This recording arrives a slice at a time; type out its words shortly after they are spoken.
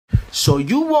So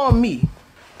you want me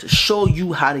to show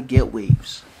you how to get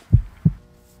waves.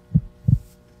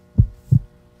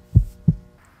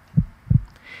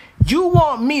 You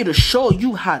want me to show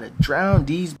you how to drown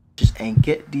these bitches and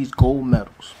get these gold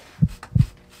medals.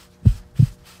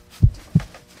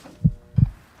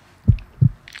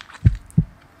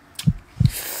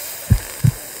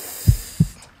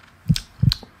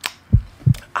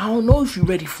 I don't know if you're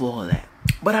ready for all that,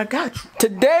 but I got you.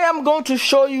 Today I'm going to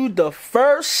show you the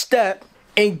first step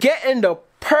in getting the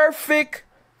perfect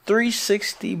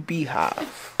 360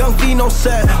 beehive. Young V no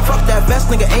set, fuck that vest,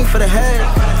 nigga ain't for the head.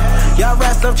 Y'all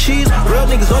rats love cheese, real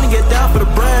niggas only get down for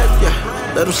the bread.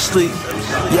 Yeah, let them sleep.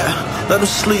 Yeah, let them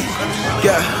sleep.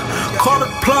 Yeah, call it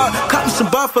plug, cop me some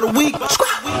bar for the week.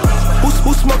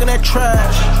 Who's smoking that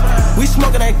trash? We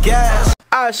smoking that gas.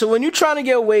 Alright, so when you're trying to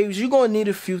get waves, you're gonna need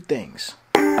a few things.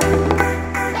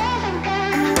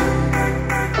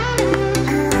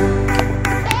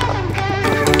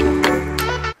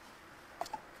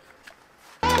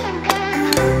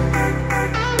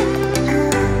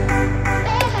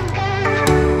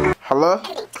 Hello?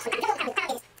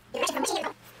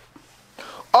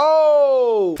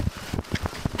 Oh!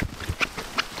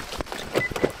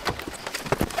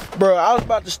 Bro, I was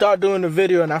about to start doing the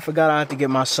video and I forgot I had to get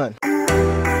my son.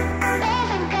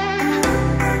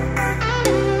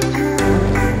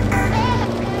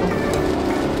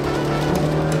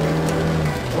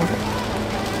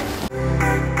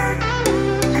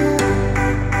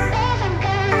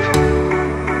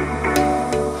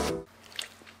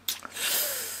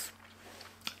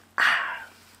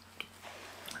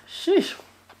 Sheesh.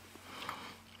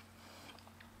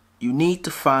 You need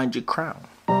to find your crown.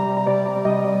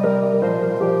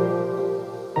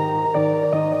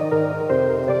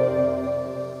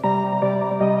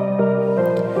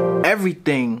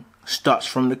 Everything starts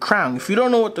from the crown. If you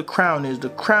don't know what the crown is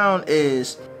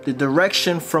the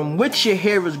direction from which your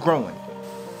hair is growing.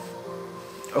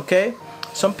 Okay?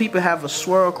 Some people have a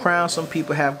swirl crown, some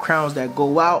people have crowns that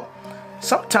go out.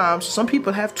 Sometimes, some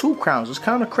people have two crowns. It's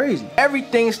kind of crazy.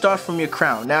 Everything starts from your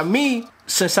crown. Now me,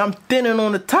 since I'm thinning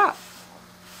on the top,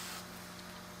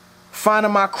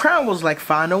 finding my crown was like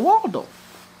finding Waldo.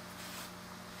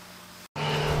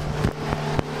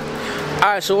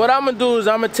 Alright, so what I'm going to do is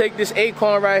I'm going to take this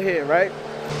acorn right here, right?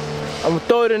 I'm going to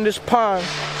throw it in this pond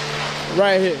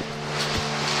right here.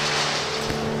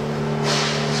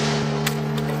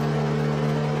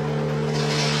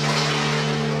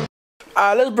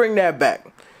 Alright, let's bring that back.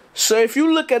 So if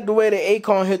you look at the way the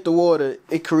acorn hit the water,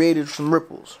 it created some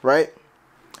ripples, right?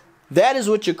 That is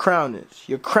what your crown is.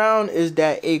 Your crown is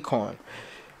that acorn.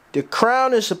 The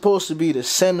crown is supposed to be the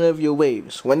center of your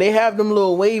waves. When they have them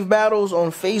little wave battles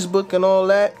on Facebook and all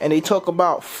that, and they talk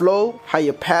about flow, how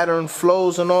your pattern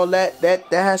flows and all that,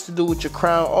 that has to do with your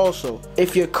crown also.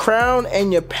 If your crown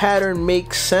and your pattern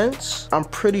make sense, I'm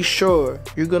pretty sure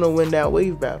you're gonna win that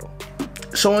wave battle.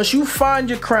 So once you find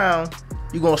your crown,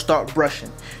 you're gonna start brushing.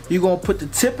 You're gonna put the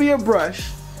tip of your brush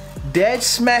dead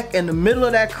smack in the middle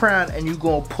of that crown and you're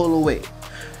gonna pull away.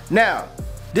 Now,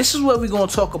 this is where we're gonna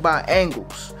talk about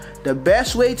angles. The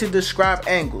best way to describe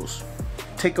angles,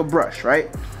 take a brush, right?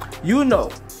 You know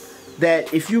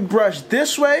that if you brush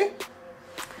this way,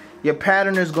 your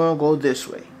pattern is gonna go this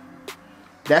way.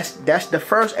 That's the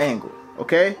first angle,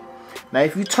 okay? Now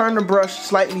if you turn the brush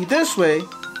slightly this way,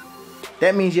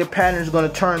 that means your pattern is gonna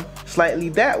turn slightly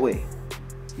that way.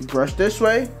 You brush this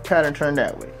way, pattern turn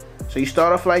that way. So you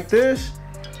start off like this,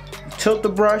 you tilt the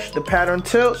brush, the pattern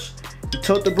tilts, you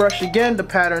tilt the brush again, the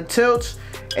pattern tilts,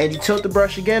 and you tilt the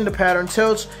brush again, the pattern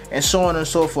tilts, and so on and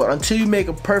so forth until you make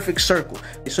a perfect circle.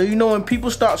 So you know when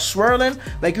people start swirling,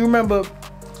 like you remember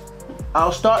I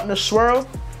was starting to swirl,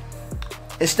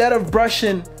 instead of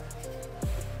brushing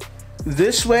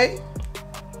this way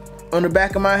on the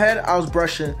back of my head, I was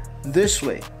brushing this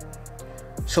way.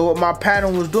 So what my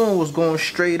pattern was doing was going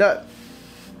straight up.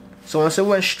 So once it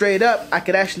went straight up, I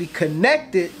could actually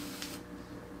connect it.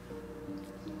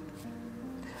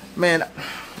 Man,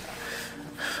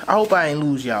 I hope I ain't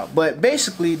lose y'all. But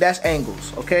basically, that's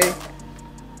angles, okay?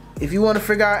 If you want to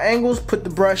figure out angles, put the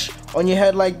brush on your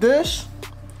head like this.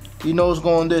 You know it's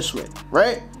going this way,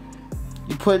 right?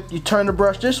 You turn the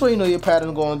brush this way, you know your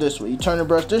pattern's going this way. You turn the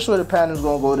brush this way, the pattern's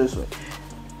gonna go this way.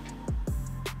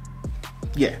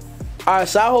 Yeah. Alright,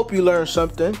 so I hope you learned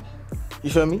something. You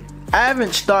feel me? I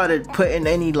haven't started putting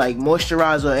any like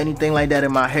moisturizer or anything like that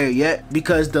in my hair yet,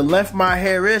 because the length my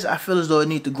hair is, I feel as though it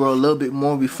needs to grow a little bit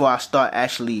more before I start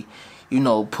actually, you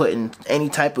know, putting any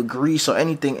type of grease or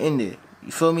anything in there.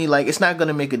 You feel me? Like, it's not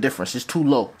gonna make a difference. It's too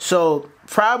low. So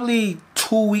probably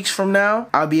 2 weeks from now,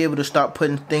 I'll be able to start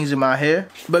putting things in my hair.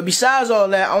 But besides all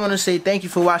that, I want to say thank you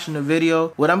for watching the video.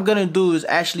 What I'm gonna do is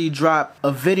actually drop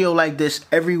a video like this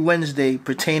every Wednesday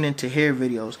pertaining to hair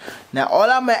videos. Now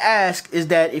all I'm gonna ask is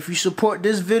that if you support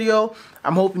this video,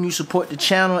 I'm hoping you support the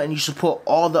channel and you support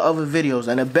all the other videos.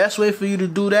 And the best way for you to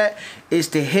do that is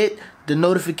to hit the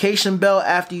notification bell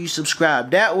after you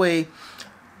subscribe. That way,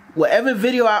 whatever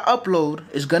video I upload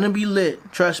is gonna be lit,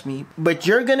 trust me, but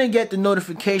you're gonna get the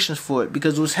notifications for it,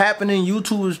 because what's happening,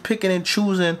 YouTube is picking and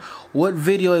choosing what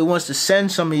video it wants to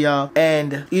send some of y'all,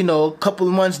 and you know, a couple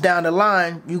of months down the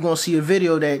line, you're gonna see a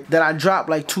video that I dropped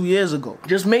like 2 years ago.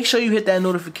 Just make sure you hit that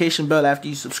notification bell after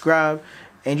you subscribe,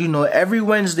 and you know, every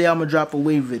Wednesday I'm gonna drop a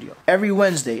wave video. Every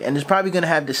Wednesday, and it's probably gonna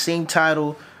have the same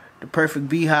title, The Perfect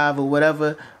Beehive or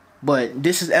whatever. But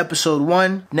this is episode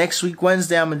 1. Next week,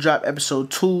 Wednesday, I'm going to drop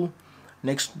episode 2.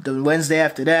 The Wednesday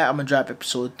after that, I'm going to drop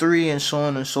episode 3 and so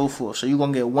on and so forth. So you're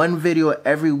going to get one video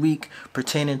every week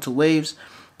pertaining to waves.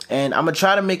 And I'm going to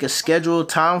try to make a scheduled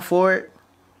time for it.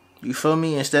 You feel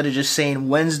me? Instead of just saying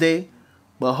Wednesday.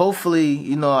 But hopefully,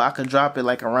 you know, I could drop it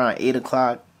like around 8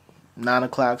 o'clock, 9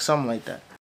 o'clock, something like that.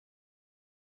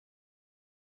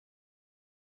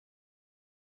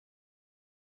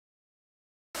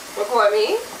 Record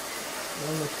me?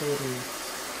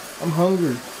 I'm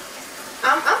hungry.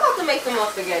 I'm about to make some more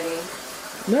spaghetti.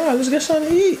 Nah, let's get something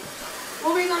to eat.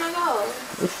 Where we gonna go?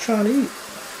 What you trying to eat?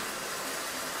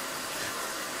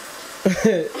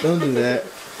 Don't do that.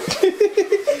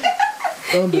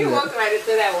 Don't do you that. walked right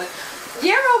into that one.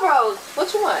 Euro Bros,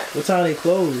 what you want? What time they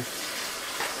close?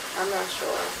 I'm not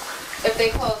sure. If they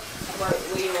close,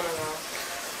 where you wanna go?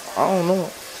 I don't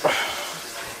know.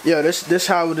 Yo, this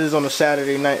how it is on a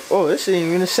Saturday night. Oh, this ain't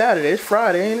even a Saturday. It's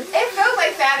Friday, ain't it? It feels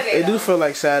like Saturday. It do feel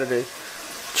like Saturday.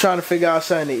 Trying to figure out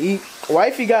something to eat.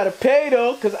 Wifey gotta pay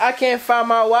though, cause I can't find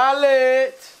my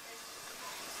wallet.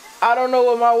 I don't know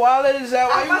where my wallet is at.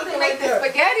 Why I'm about to make the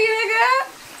spaghetti, nigga.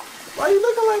 Why you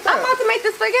looking like that? I'm about to make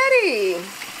the spaghetti.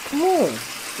 Come on.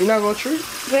 You not gonna treat?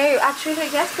 Babe, I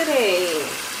treated yesterday.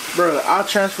 Bro, I'll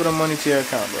transfer the money to your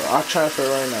account, bro. I'll transfer it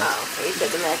right now. Oh, okay, you said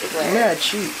the magic word. Mad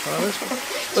cheap, bro.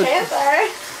 Transfer.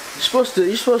 You're supposed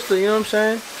to, you know what I'm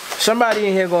saying? Somebody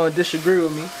in here gonna disagree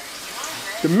with me.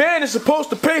 The man is supposed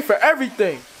to pay for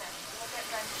everything.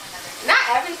 Not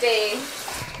everything.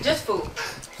 Just food.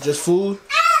 Just food?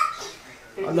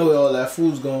 I know where all that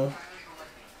food's going.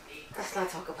 Let's not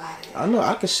talk about it. I know,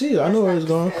 I can see it. I know where it's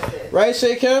going. Right,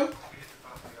 say Kim?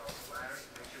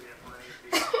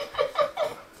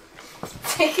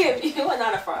 Take it. You are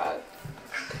not a frog.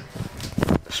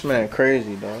 This man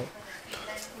crazy, dog.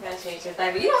 You gotta change your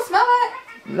diaper. You don't smell it?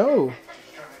 No.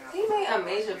 He made a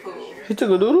major poo. He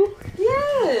took a doodle?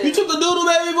 Yes. You took a doodle,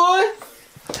 baby boy?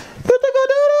 You took a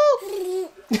doodle?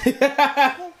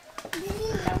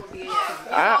 That would be it. You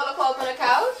smell the clothes on the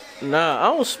couch? Nah, I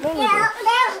don't smell it.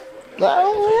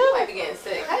 Though. You might be getting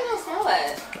sick. How you don't smell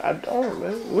that? I don't,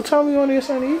 man. What time we want to get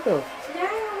something to eat, though?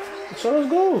 Yeah. So let's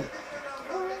go.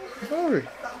 I'm hungry.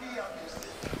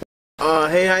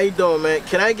 Hey, how you doing, man?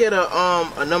 Can I get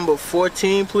a number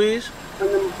 14, please? A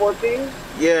number 14?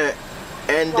 Yeah,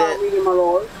 and then Medium or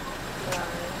large.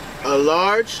 a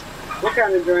large. What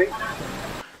kind of drink?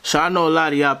 So I know a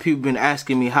lot of y'all people been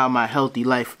asking me how my healthy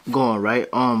life going, right?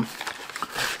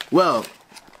 Well,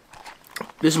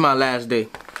 this is my last day.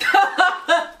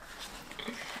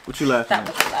 What you laughing That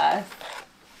at? was the last.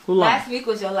 Who lying? Last week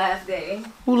was your last day.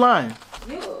 Who lying?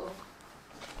 You.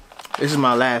 This is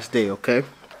my last day, okay?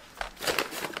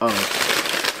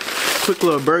 Quick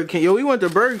little Burger King. Yo, we went to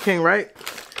Burger King, right?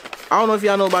 I don't know if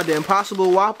y'all know about the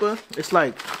Impossible Whopper. It's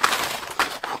like,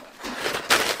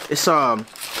 it's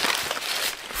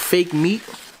fake meat.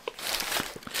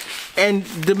 And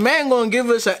the man gonna give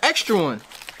us an extra one.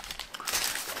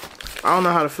 I don't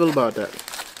know how to feel about that.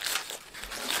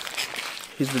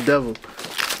 He's the devil.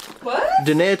 What?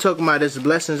 Danae talking about this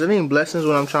blessings. It ain't blessings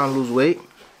when I'm trying to lose weight.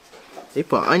 They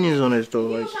put onions on this though.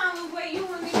 You Like, trying to lose weight, you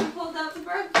wouldn't even pulled up to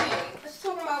Burger King. What you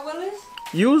talking about, Willis?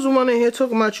 you was the one in here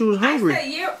talking about you was hungry. I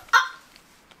said you're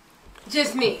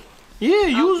just me. Yeah,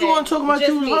 you was the Okay, one talking about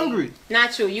just you was me. hungry.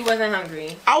 Not you. You wasn't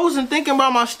hungry. I wasn't thinking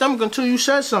about my stomach until you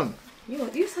said something.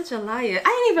 You such a liar.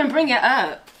 I didn't even bring it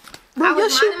up. Bro, I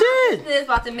was yes you minding my did. business,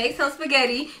 about to make some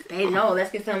spaghetti. Babe, no,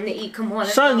 let's get something to eat. Come on,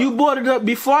 let's Son, go. you brought it up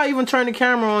before I even turned the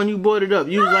camera on. You brought it up.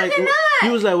 You No, was I like, did not.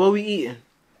 you was like, what we eating?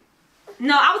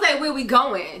 No, I was like, where we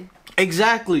going?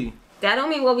 Exactly. That don't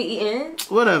mean what we eating.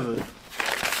 Whatever.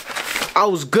 I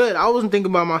was good. I wasn't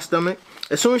thinking about my stomach.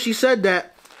 As soon as she said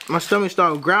that, my stomach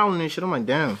started growling and shit. I'm like,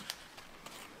 damn.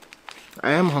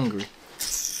 I am hungry.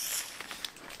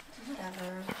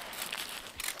 Whatever.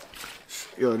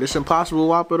 Yo, this Impossible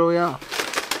Whopper though, y'all.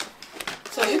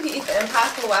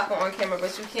 Impossible Whopper on camera,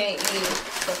 but you can't eat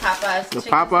the Popeyes The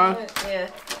chicken Popeye? sandwich. Yeah.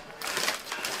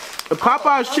 The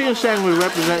Popeye's chicken sandwich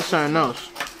represents something else.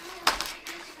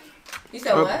 You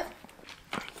said what?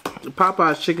 The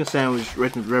Popeye's chicken sandwich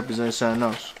represents something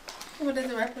else. What does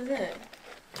it represent?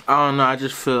 I don't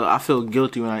know. I feel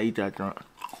guilty when I eat that drunk.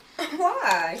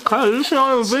 Why? Cause you see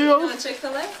all them videos. On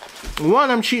Chick-fil-A?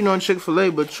 One, I'm cheating on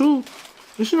Chick-fil-A, but two,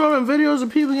 you see all them videos of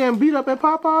people getting beat up at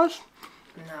Popeyes?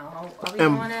 No. Are we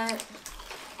doing that?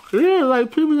 Yeah,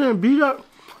 like people getting beat up.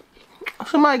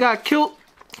 Somebody got killed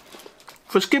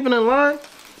for skipping in line.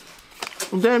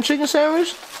 Damn chicken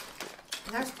sandwich.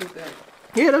 That's stupid.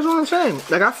 Yeah, that's what I'm saying.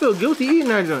 Like, I feel guilty eating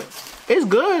that joint. It's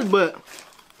good, but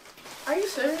Are you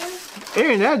serious? it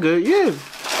ain't that good. Yeah.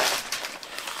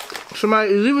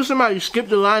 Somebody skipped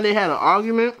the line. They had an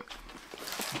argument,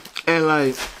 and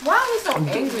like, Why are we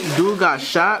so angry? dude got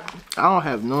shot. I don't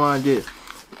have no idea.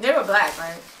 They were black,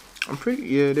 right?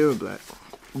 Yeah, they were black.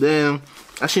 Then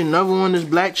I seen another one. This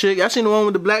black chick. I seen the one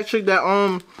with the black chick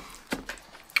that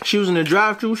she was in the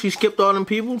drive-thru. She skipped all them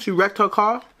people. She wrecked her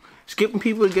car, skipping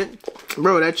people to get.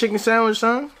 Bro, that chicken sandwich,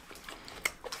 son.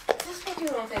 That's why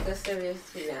people don't take us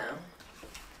seriously now.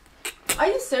 Are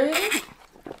you serious?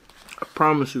 I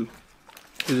promise you.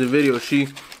 There's a video. She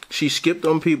skipped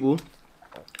on people,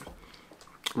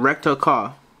 wrecked her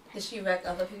car. Did she wreck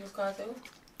other people's cars too?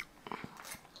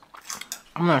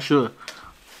 I'm not sure.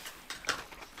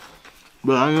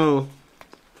 But I know.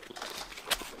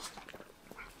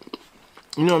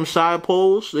 You know them side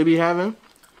poles they be having?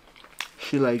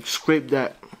 She like scraped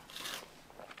that.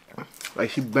 Like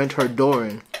she bent her door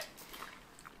in.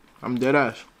 I'm dead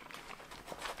ass.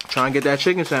 Trying to get that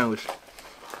chicken sandwich.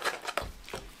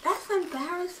 That's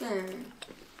embarrassing.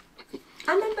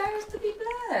 I'm embarrassed to be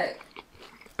black.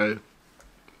 Hey.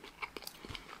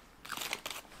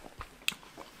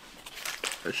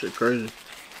 That shit crazy.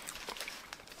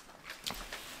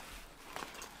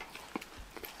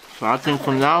 So I think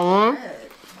from now on,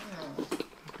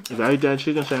 if I eat that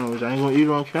chicken sandwich, I ain't gonna eat it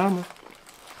on camera.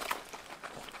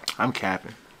 I'm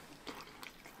capping.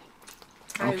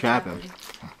 I'm capping.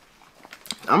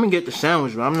 I'm gonna get the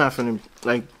sandwich, but I'm not finna,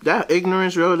 like, that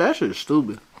ignorance, bro, that shit is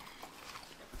stupid.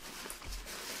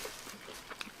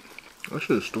 That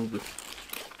shit is stupid.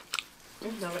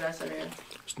 It's never that serious.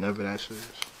 It's never that serious.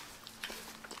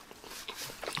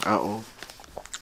 Uh-oh.